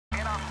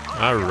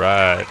All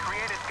right.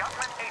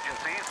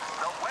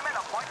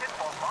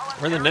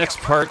 We're in the next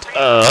part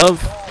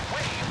of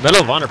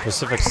Medal of Honor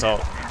Pacific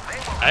Assault.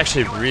 I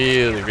actually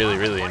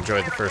really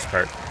enjoyed the first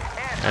part,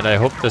 and I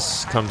hope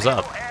this comes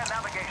up.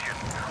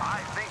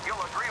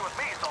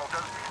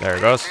 There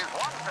it goes.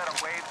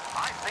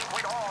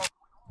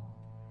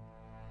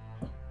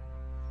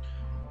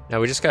 Now,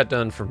 we just got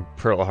done from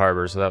Pearl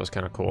Harbor, so that was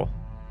kind of cool.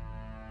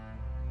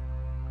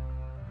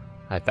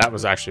 That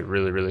was actually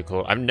really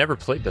cool. I've never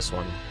played this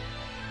one.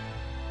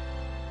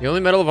 The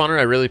only Medal of Honor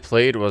I really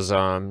played was,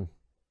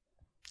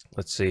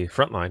 let's see,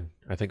 Frontline.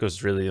 I think it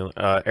was really,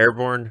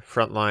 Airborne,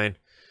 Frontline,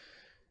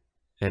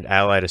 and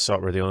Allied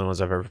Assault were the only ones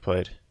I've ever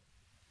played.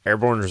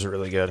 Airborne was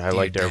really good. I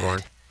liked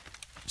Airborne.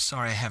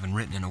 Sorry I haven't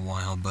written in a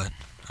while, but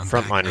I'm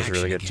Frontline was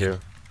really good too.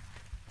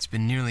 It's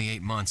been nearly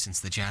 8 months since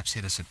the Japs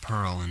hit us at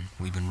Pearl, and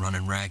we've been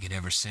running ragged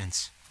ever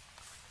since.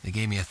 They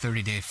gave me a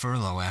 30-day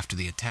furlough after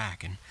the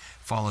attack, and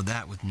followed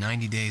that with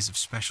 90 days of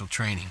special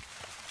training.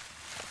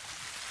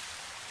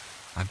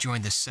 I've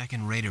joined the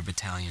 2nd Raider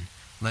Battalion,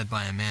 led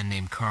by a man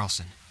named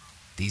Carlson.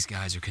 These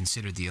guys are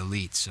considered the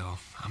elite, so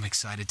I'm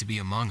excited to be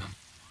among them.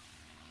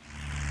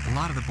 A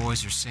lot of the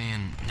boys are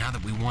saying, now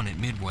that we won at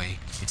Midway,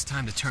 it's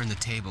time to turn the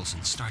tables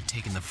and start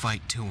taking the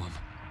fight to them.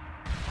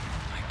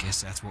 I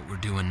guess that's what we're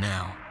doing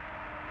now.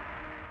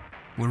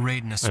 We're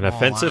raiding a small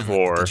offensive island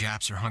war that the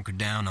Japs are hunkered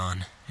down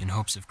on, in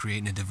hopes of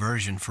creating a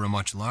diversion for a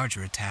much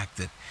larger attack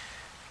that,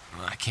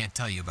 well, I can't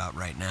tell you about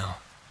right now.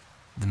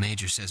 The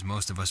Major says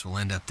most of us will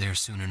end up there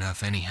soon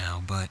enough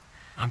anyhow, but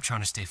I'm trying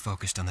to stay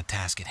focused on the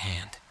task at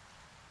hand.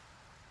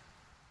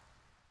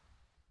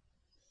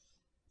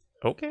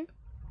 Okay.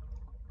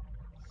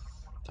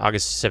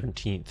 August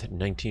 17th,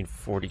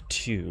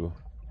 1942.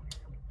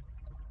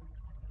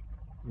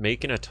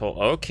 Makin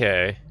Atoll.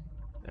 Okay.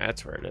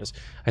 That's where it is.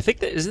 I think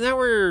that, isn't that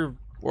where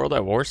World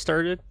at War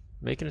started?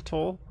 Makin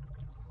Atoll?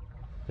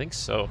 I think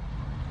so.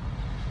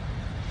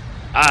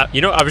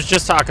 You know, I was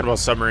just talking about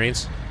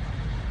submarines.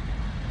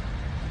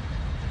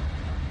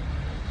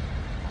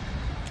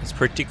 It's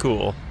pretty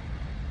cool.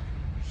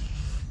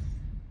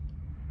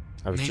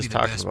 I was Maybe just the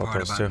talking best about part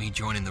those about too. me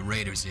joining the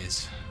Raiders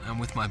is I'm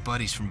with my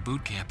buddies from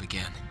boot camp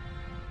again.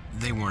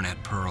 They weren't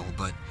at Pearl,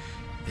 but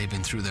they've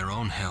been through their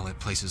own hell at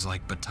places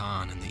like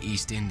Bataan and the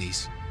East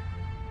Indies.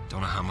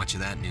 Don't know how much of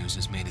that news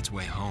has made its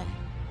way home.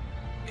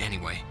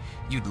 Anyway,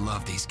 you'd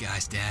love these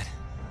guys, Dad.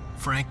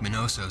 Frank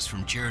Minoso's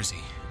from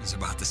Jersey. He's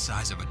about the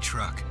size of a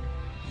truck.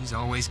 He's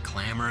always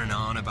clamoring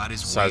on about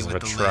his way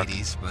with the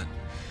ladies, but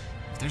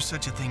if there's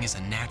such a thing as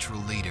a natural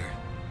leader,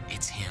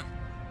 it's him.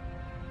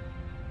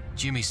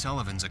 Jimmy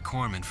Sullivan's a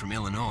corpsman from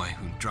Illinois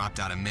who dropped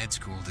out of med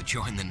school to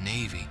join the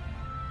Navy.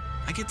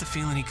 I get the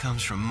feeling he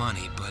comes from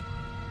money, but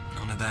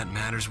none of that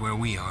matters where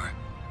we are.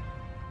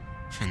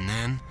 And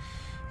then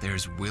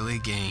there's Willie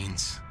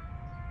Gaines.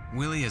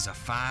 Willie is a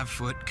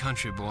 5-foot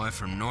country boy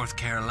from North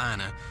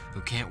Carolina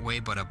who can't weigh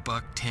but a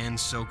 $110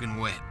 soaking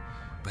wet,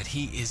 but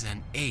he is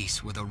an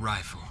ace with a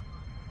rifle.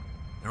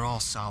 They're all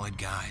solid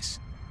guys.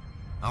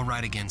 I'll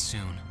write again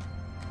soon.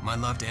 My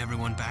love to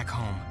everyone back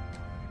home.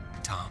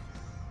 Tom.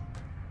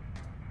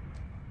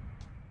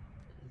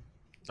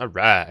 All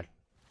right.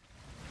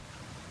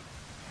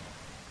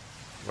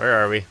 Where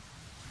are we?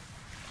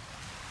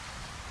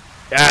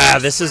 Ah,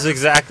 this is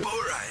exactly. All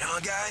right, huh,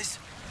 guys?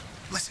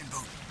 Listen,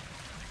 Boot.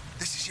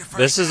 This is your first.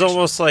 This is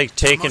almost like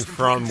taken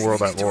from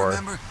World at War.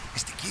 Remember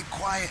is to keep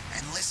quiet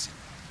and listen.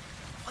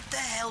 What the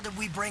hell did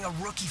we bring a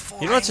rookie for?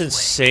 You know what's anyway?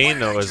 insane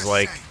though is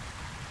like.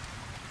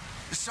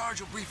 The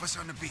Sarge will brief us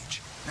on the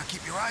beach. Now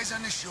keep your eyes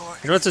on the shore.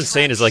 You know what's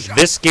insane is like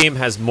this game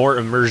has more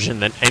immersion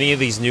than any of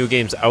these new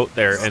games out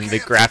there, and the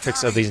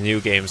graphics of these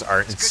new games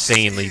are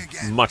insanely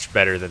much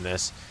better than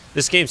this.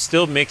 This game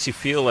still makes you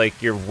feel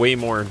like you're way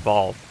more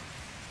involved.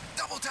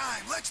 Double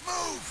time. Let's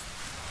move.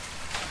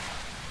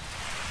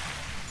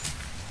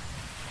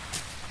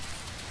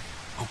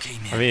 Okay,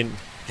 man. I mean,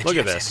 look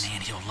at this. Have an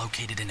anthill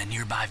located in a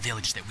nearby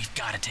village that we've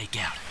got to take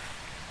out.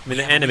 I mean,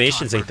 the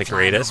animations ain't the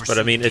greatest, but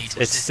I mean,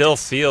 it still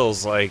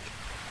feels like.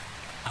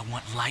 I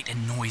want light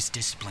and noise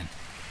discipline.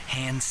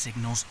 Hand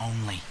signals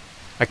only.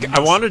 I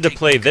wanted to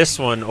play this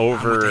one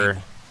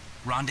over.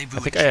 I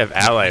think I have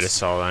Allied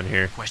Assault on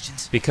here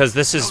because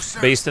this is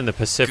based in the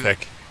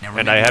Pacific,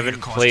 and I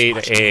haven't played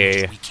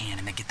a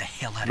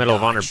Medal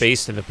of Honor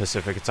based in the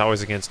Pacific. It's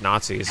always against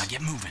Nazis. Now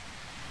get moving.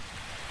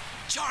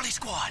 Charlie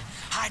Squad,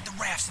 hide the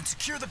rafts and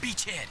secure the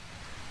beachhead.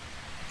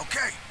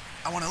 Okay,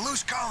 I want a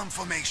loose column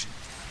formation.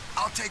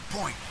 I'll take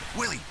point.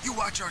 Willie, you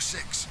watch our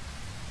 6.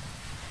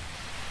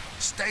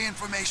 Stay in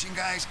formation,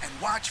 guys, and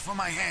watch for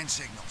my hand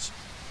signals.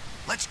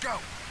 Let's go.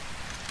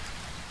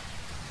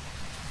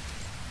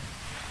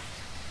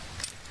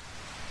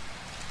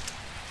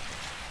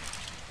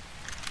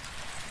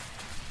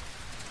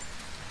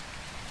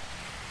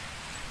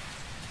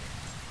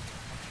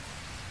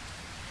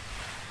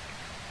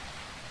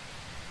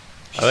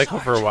 I like how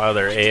for a while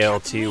their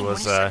ALT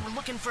was We're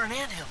looking for an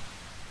anthill.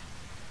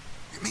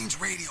 It means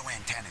radio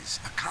antennas,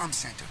 a comm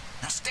center.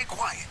 Now stay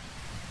quiet.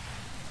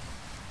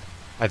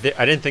 I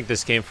didn't think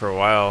this game for a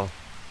while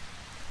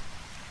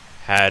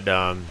had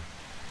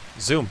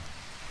zoom,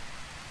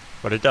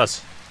 but it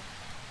does.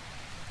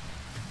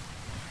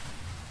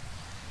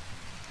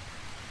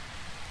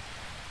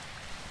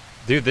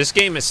 Dude, this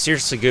game is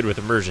seriously good with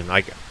immersion.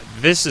 Like,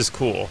 this is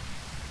cool.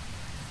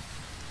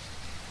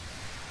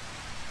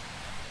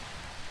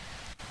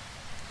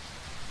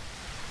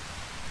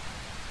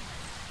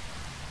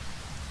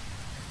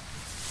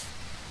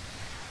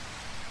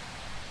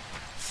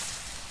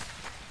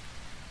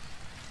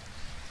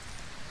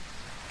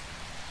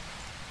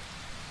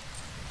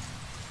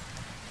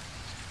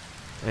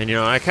 And, you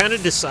know, I kind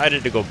of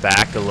decided to go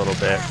back a little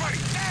bit.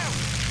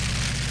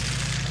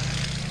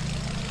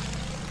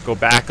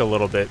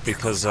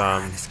 Because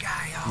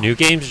new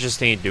games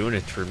just ain't doing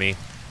it for me.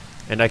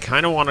 And I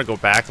kind of want to go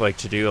back, like,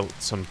 to do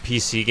some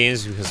PC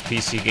games, because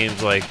PC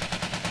games, like,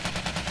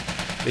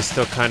 they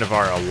still kind of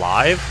are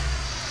alive.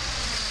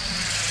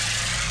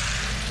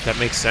 If that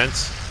makes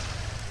sense.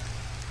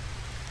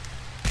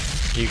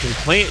 You can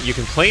play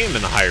them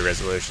in the higher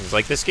resolutions.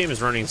 Like, this game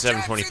is running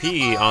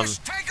 720p on.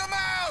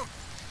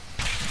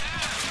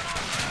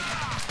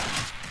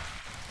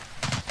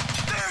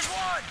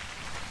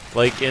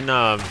 Like in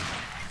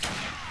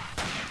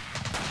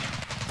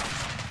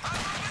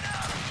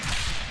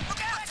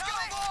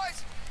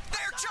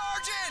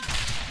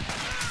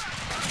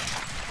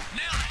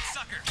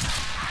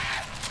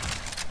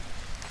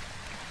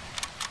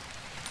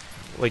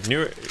like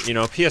new, you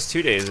know,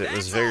 PS2 days, it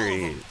was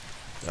very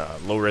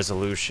low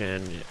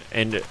resolution,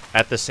 and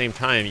at the same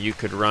time you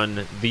could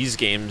run these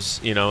games.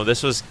 You know,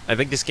 this was, I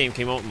think this game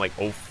came out in like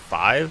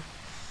 05,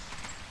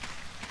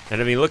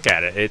 and I mean, look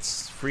at it,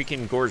 it's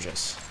freaking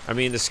gorgeous. I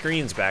mean, the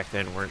screens back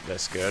then weren't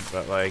this good,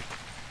 but like,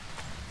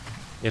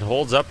 it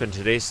holds up in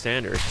today's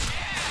standards.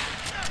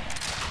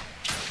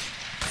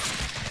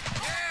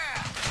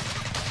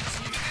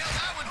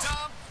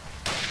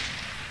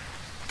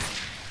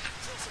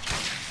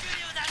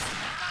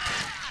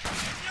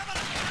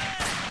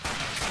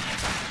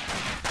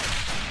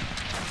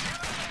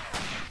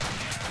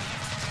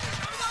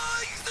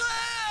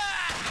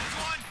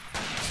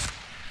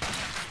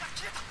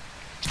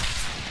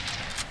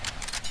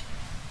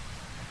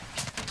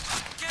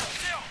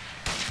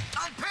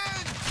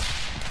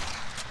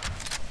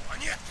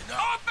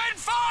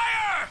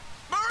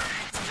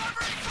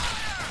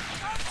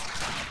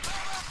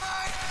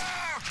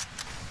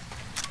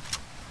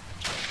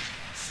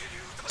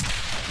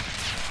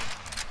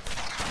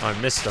 Oh, I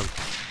missed him.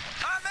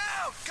 I'm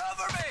out!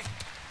 Cover me!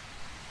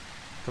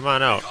 Come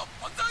on out.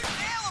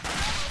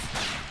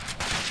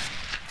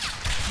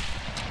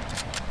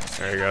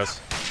 There he goes.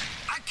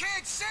 I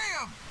can't see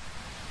him!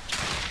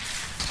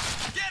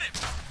 Get him!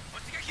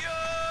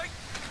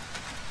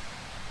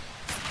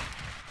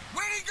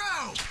 Where'd he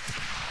go?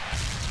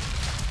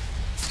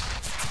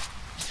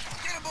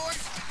 Get him, boys!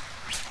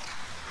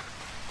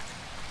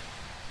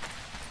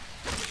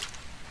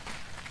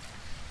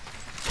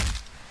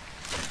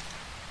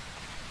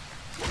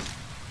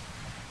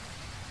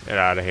 Get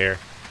out of here.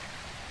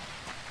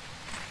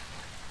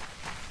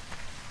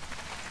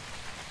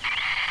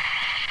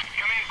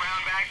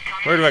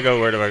 Where do I go?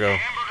 Where do I go?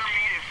 Hamburger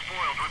meat is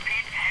spoiled.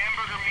 Repeat,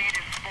 hamburger meat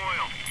is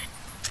spoiled.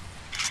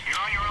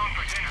 You're on your own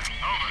for dinner.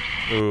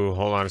 Over. Ooh,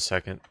 hold on a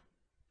second.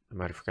 I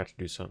might have forgot to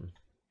do something.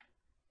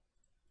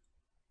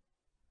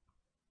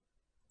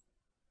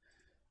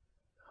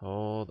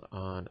 Hold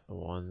on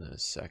 1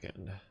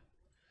 second.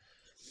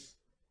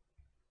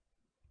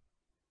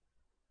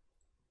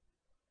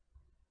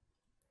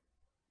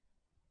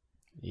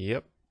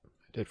 Yep, I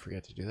did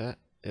forget to do that.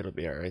 It'll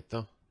be alright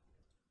though.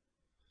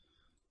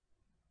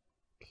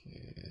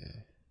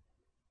 Okay.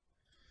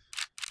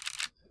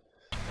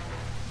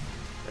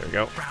 There we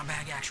go. Brown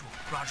bag actual.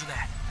 Roger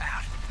that.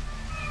 Out.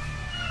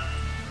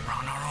 We're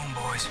on our own,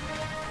 boys.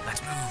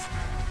 Let's move.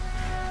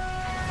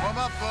 Warm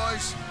up,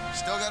 boys.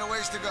 Still got a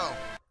ways to go.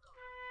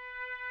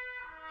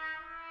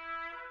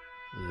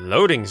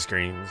 Loading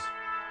screens.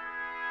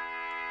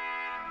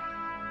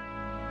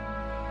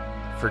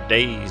 For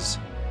days.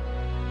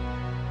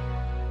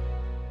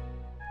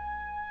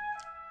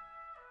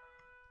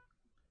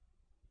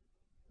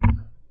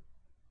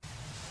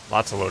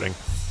 Lots of loading.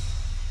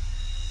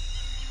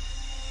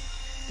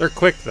 They're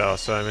quick though,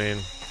 so I mean.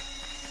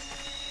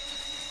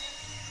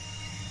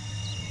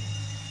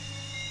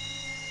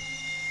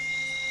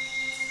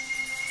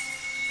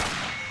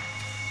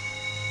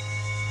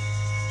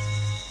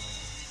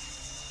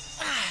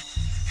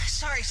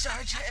 Sorry,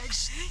 Sarge.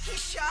 He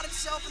shot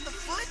himself in the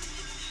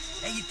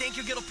foot? Hey, you think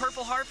you'll get a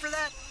Purple Heart for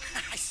that?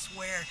 I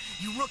swear,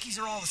 you rookies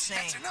are all the same.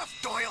 That's enough,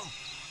 Doyle.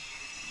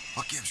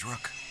 What gives,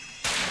 Rook?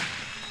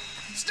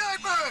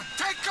 Sniper!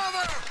 Take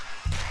cover!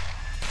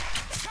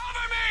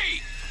 Cover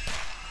me!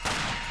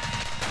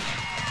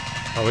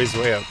 Oh, he's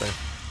way out there.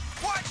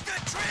 Watch the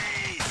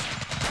trees!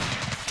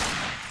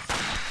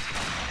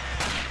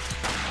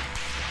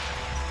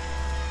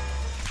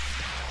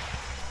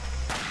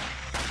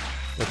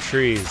 The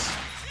trees.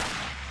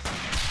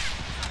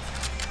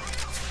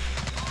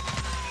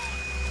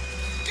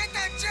 Get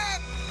that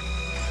jet!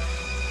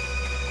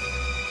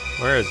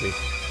 Where is he?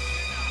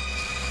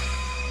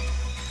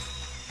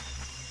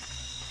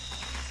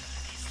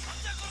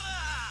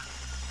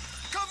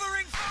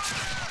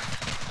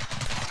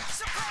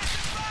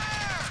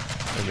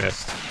 I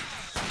missed.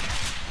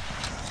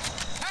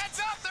 Heads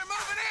up, they're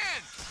moving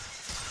in!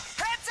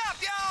 Heads up,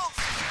 y'all!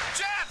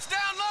 Japs,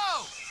 down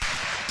low!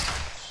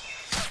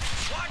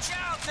 Watch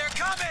out, they're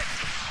coming!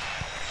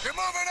 They're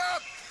moving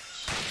up!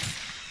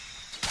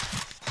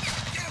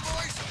 Get 'em,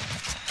 boys!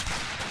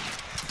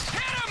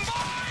 Hit 'em,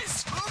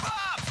 boys! Move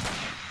up!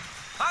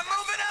 I'm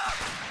moving up!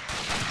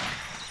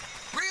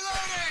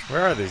 Reloading!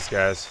 Where are these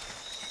guys?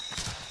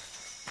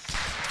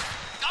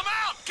 I'm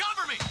out!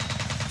 Cover me!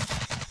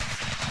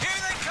 Here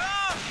they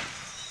come!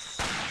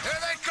 Here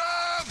they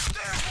come!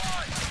 There's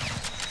one!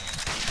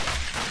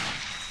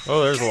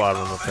 Oh, there's a lot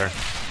of them up there. Go,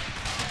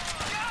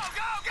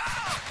 go, go!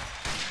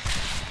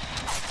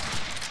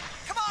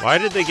 Come on! Why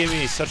did they give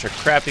me such a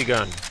crappy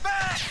gun?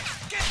 Back!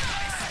 Get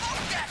back!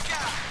 Smoke that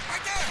guy!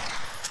 Right there!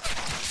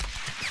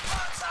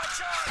 Onside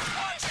charge!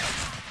 Watch it!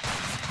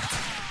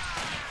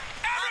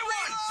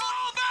 Everyone,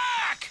 fall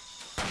back!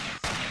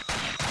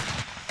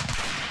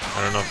 I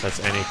don't know if that's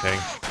anything.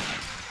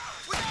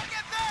 We gotta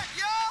get back,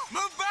 yo!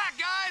 Move back,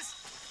 guys!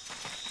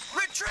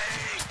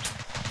 Retreat!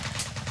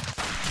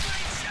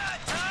 Great shot,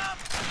 Tom!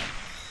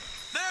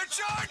 They're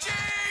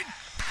charging!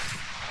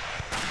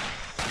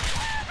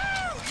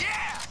 Woohoo!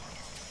 Yeah!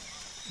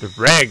 The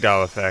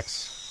ragdoll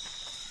effects.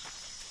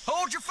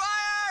 Hold your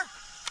fire!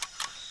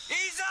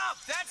 Ease up,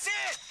 that's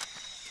it!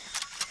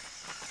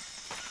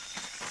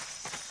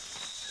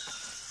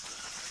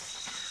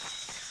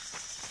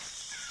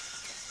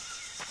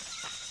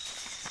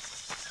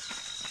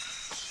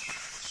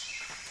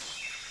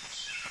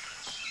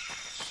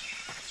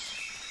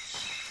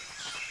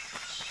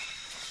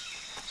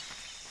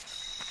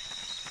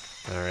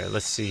 All right,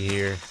 let's see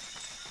here.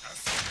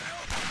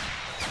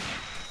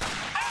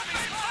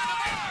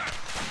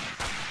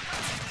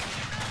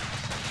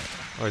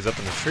 Oh, he's up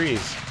in the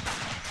trees.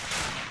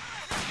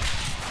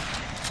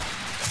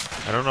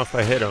 I don't know if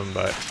I hit him,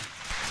 but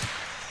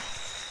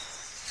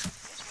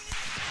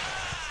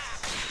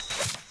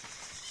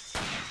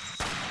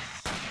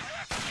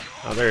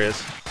oh, there he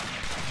is.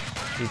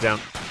 He's down.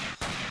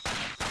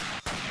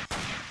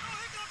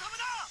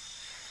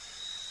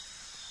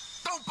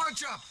 Don't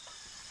bunch up!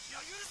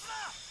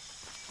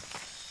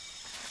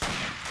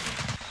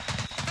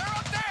 They're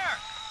up there!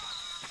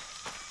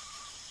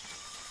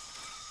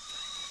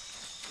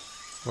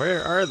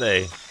 Where are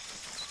they?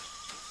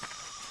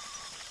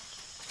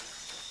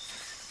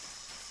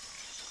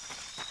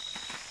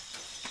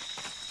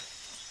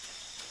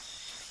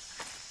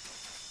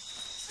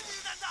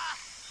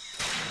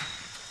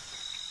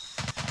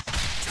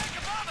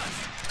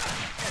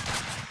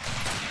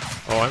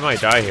 Oh, I might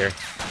die here.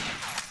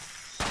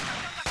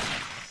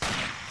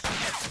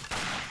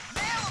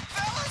 Nail 'em,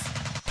 fellas!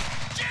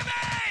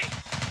 Jimmy!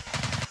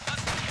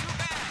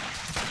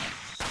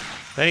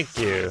 Thank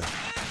you.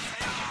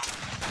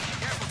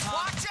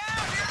 Watch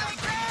out! Here they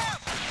come!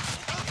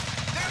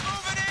 They're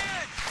moving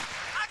in!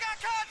 I got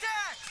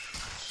contact!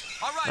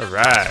 All right. All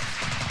right.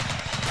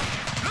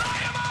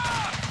 Light 'em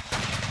up!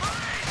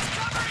 Marines,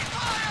 covering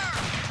fire!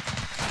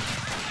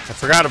 I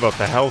forgot about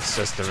the health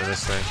system in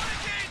this thing.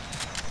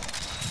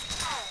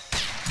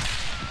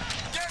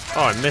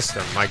 Oh, I missed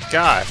him. My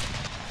God.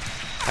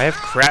 I have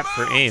crap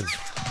for aim.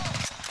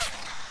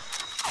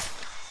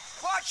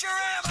 Watch your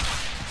ammo!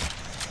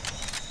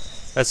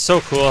 That's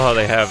so cool how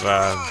they have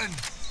Run!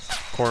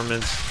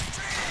 corpsmen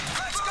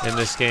Let's go! in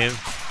this game.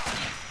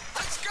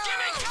 Let's go!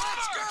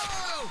 Let's go!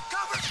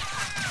 Cover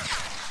fire!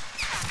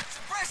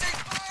 Pressing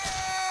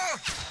fire!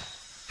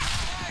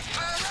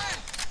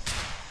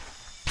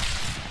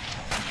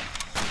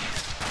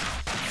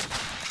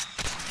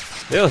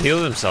 They'll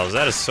heal themselves.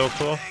 That is so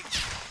cool.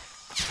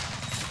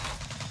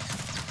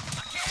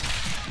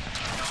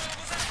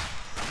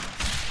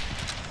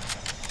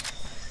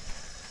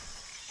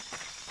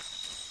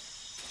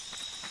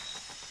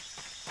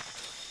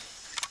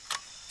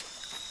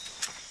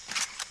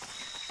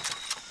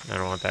 I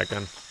don't want that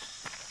gun.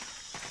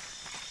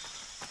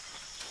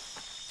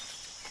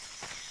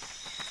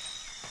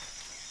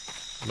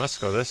 I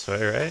must go this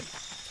way, right?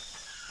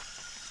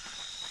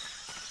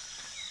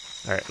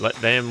 Alright, let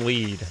them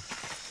lead.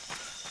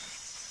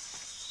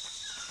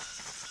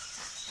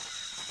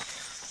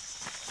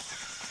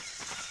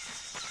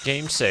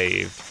 Game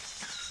saved.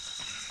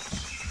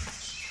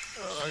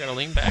 Oh, I gotta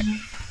lean back.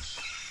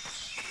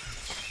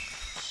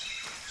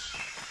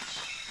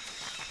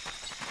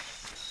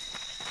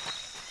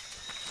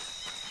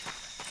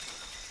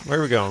 Where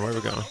are we going? Where are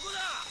we going? What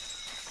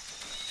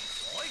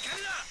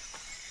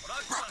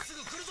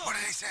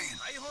are they saying?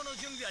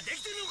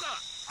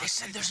 They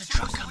said there's a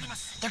truck coming.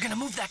 They're gonna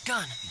move that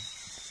gun.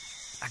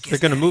 I guess They're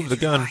gonna that move the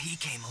answers gun. why he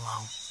came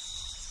along.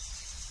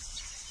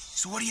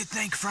 So what do you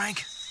think,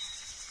 Frank?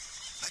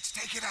 Let's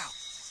take it out.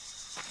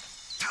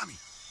 Tommy,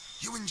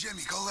 you and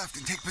Jimmy go left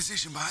and take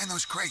position behind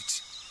those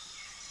crates.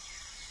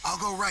 I'll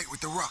go right with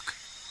the ruck.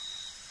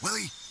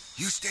 Willie,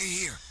 you stay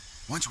here.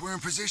 Once we're in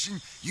position,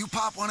 you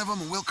pop one of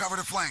them and we'll cover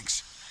the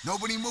flanks.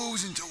 Nobody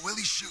moves until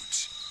Willie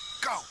shoots.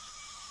 Go!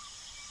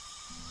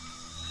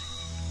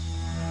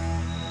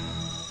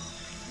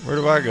 Where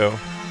do I go?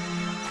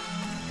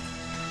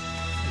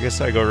 I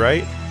guess I go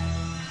right.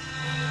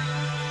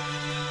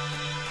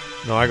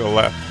 No, I go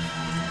left.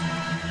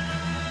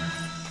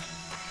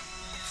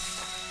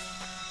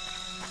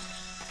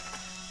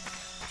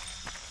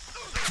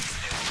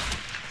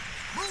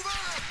 Move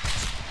on!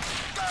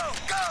 Go,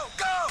 go,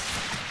 go!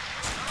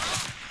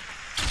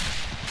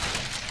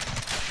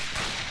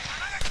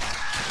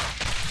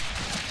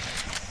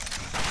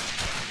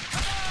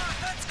 Come on,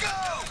 let's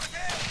go!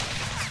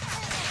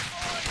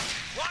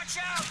 Watch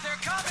out, they're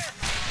coming!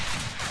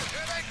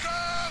 Here they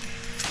come!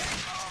 Keep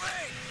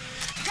moving!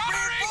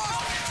 Covering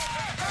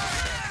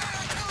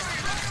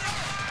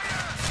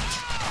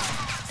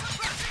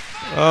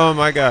Oh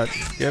my god.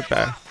 Get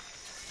back.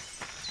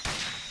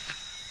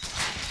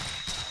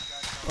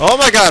 Oh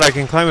my god, I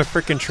can climb a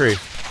freaking tree.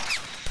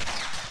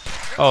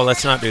 Oh,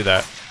 let's not do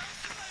that.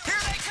 Here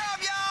they come,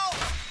 y'all!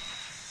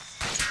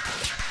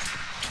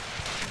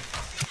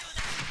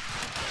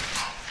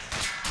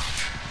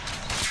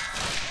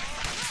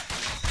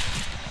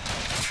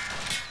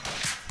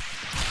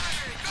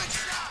 Good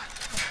shot!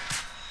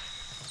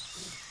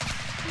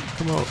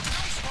 Come on.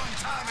 Nice one,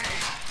 Tommy!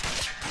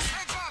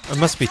 Heads up! It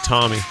must be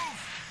Tommy. Release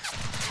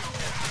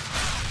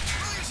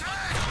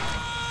head!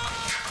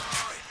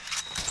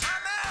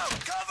 I'm out!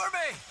 Cover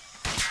me!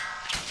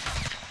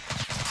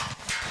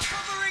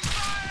 Covering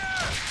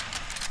fire!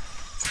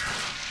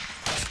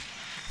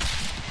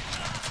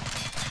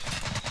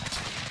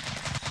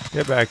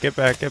 Get back, get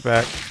back, get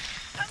back. Get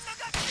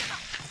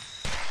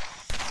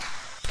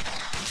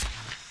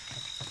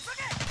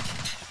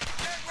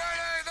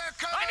ready! They're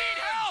coming! I need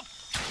help!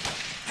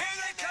 Here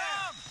they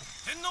come!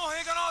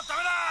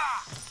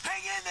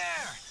 Hang in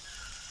there!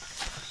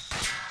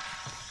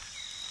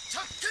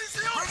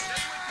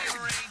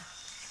 Grenade!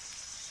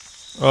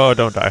 Oh,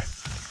 don't die. Be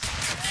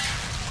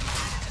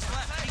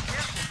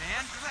careful,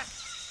 man.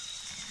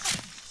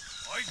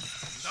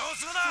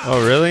 Oh,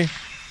 really?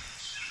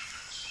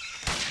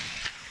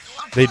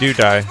 They do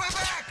die. We're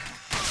back!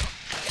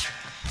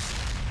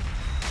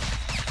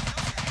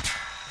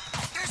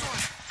 There's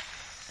one!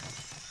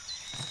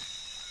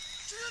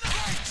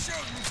 Great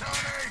shooting,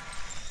 Tommy!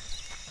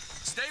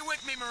 Stay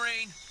with me,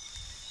 Marine.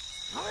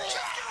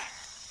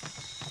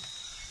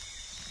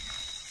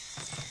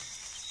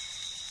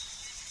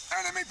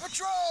 Enemy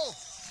patrol!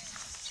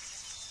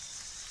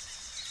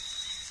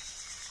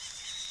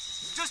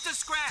 Just a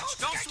scratch.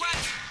 Don't sweat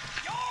it.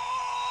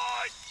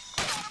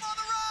 Got him on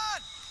the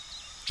run!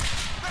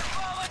 They're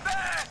falling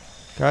back!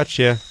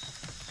 Gotcha.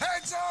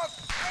 Heads up!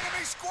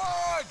 Enemy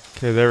squad!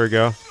 Okay, there we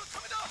go. Cover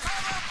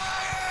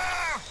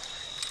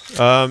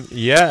fire!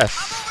 Yes.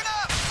 Moving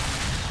up!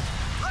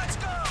 Let's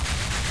go!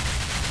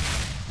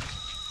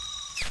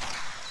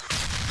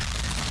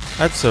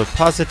 That's so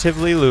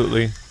positively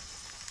lootly.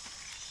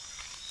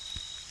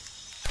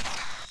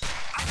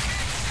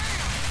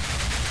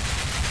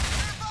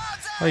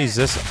 I'll use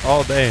this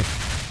all day.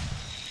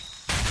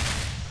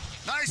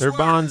 Nice They're work.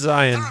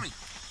 bonsaiing. Tommy,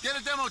 get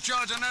a demo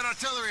charge on that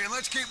artillery and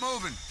let's keep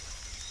moving.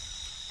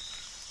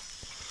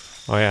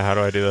 Oh yeah, how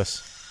do I do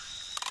this?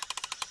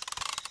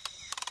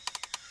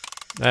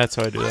 That's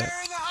how I do Fire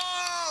that. in the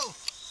hole!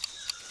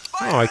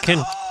 Oh, I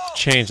can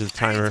change the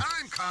timer.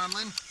 Time,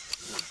 Conlon.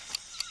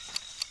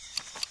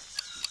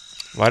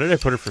 Why did I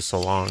put it for so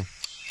long?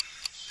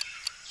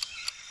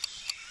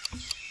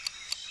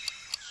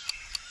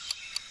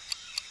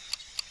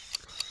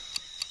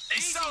 Hey,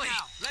 Sully,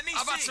 let me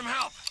How about see. some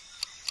help?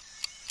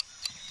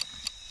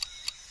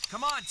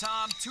 Come on,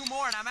 Tom. 2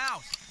 more and I'm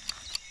out.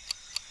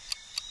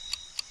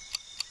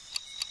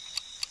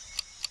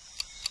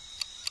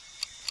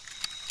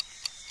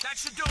 That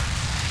should do it.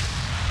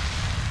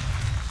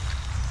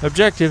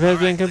 Objective has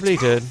been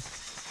completed.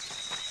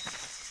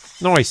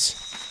 Nice.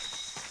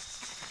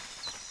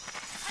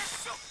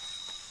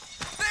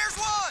 There's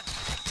one!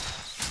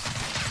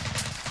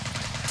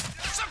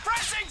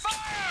 Suppressing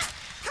fire!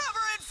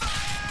 Covering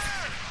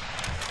fire!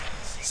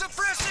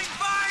 Suppressing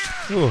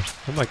fire! Ooh,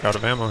 I'm like out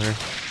of ammo here.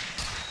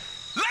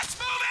 Let's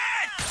move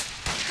it!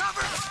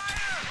 Cover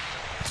fire!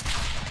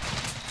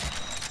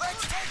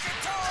 Let's take it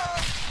to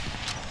him!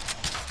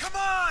 Come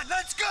on,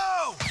 let's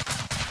go!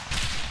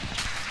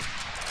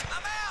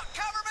 I'm out!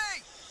 Cover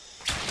me!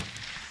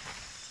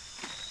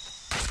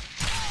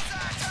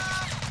 Bullseye,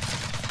 Tom!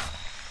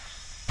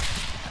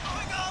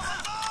 Going all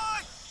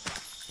along!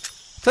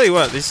 Tell you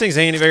what, these things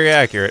ain't very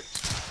accurate.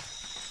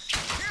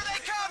 Here they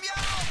come,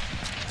 y'all!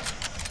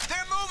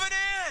 They're moving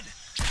in!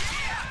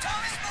 Yeah!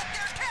 Tommy smoked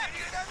their cap!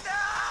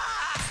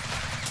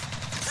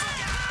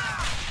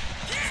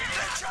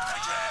 They're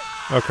charging!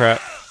 Oh crap.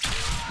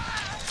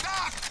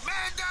 Doc,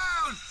 man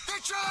down! They're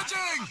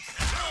charging!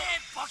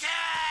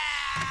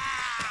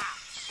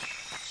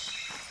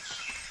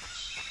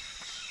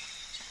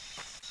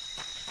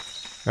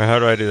 Alright, how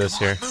do I do this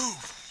here? Move!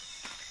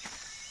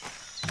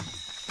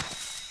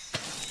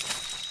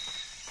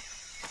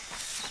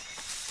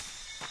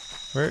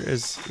 Where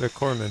is the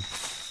corpsman?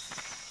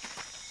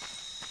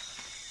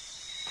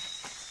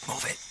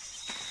 Move it.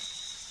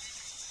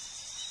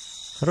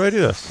 How do I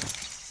do this?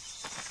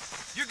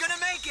 You're gonna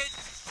make it!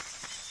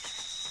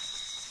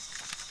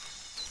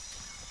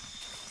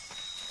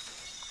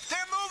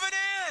 They're moving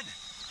in!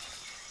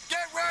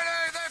 Get ready!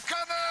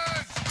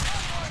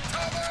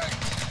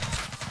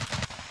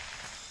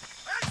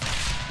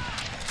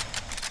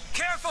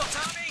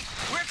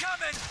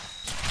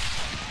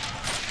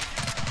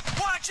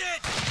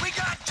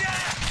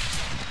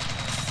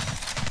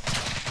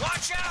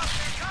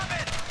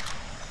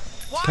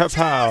 Watch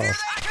Kapow. out! Hear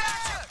that?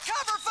 Gotcha!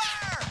 Cover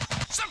fire!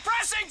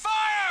 Suppressing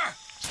fire!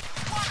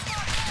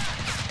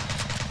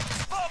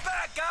 Fall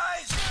back,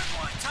 guys! Good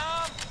one,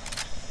 Tom!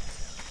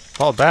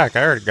 Fall back.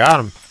 I already got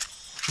him.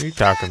 What are you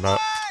talking about?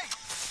 Hey!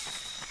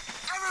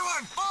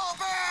 Everyone, fall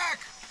back!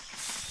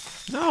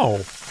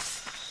 No.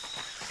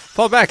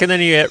 Fall back and then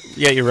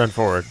you run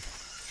forward.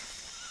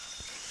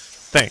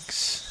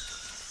 Thanks.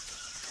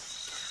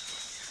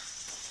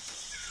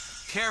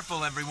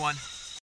 Careful, everyone.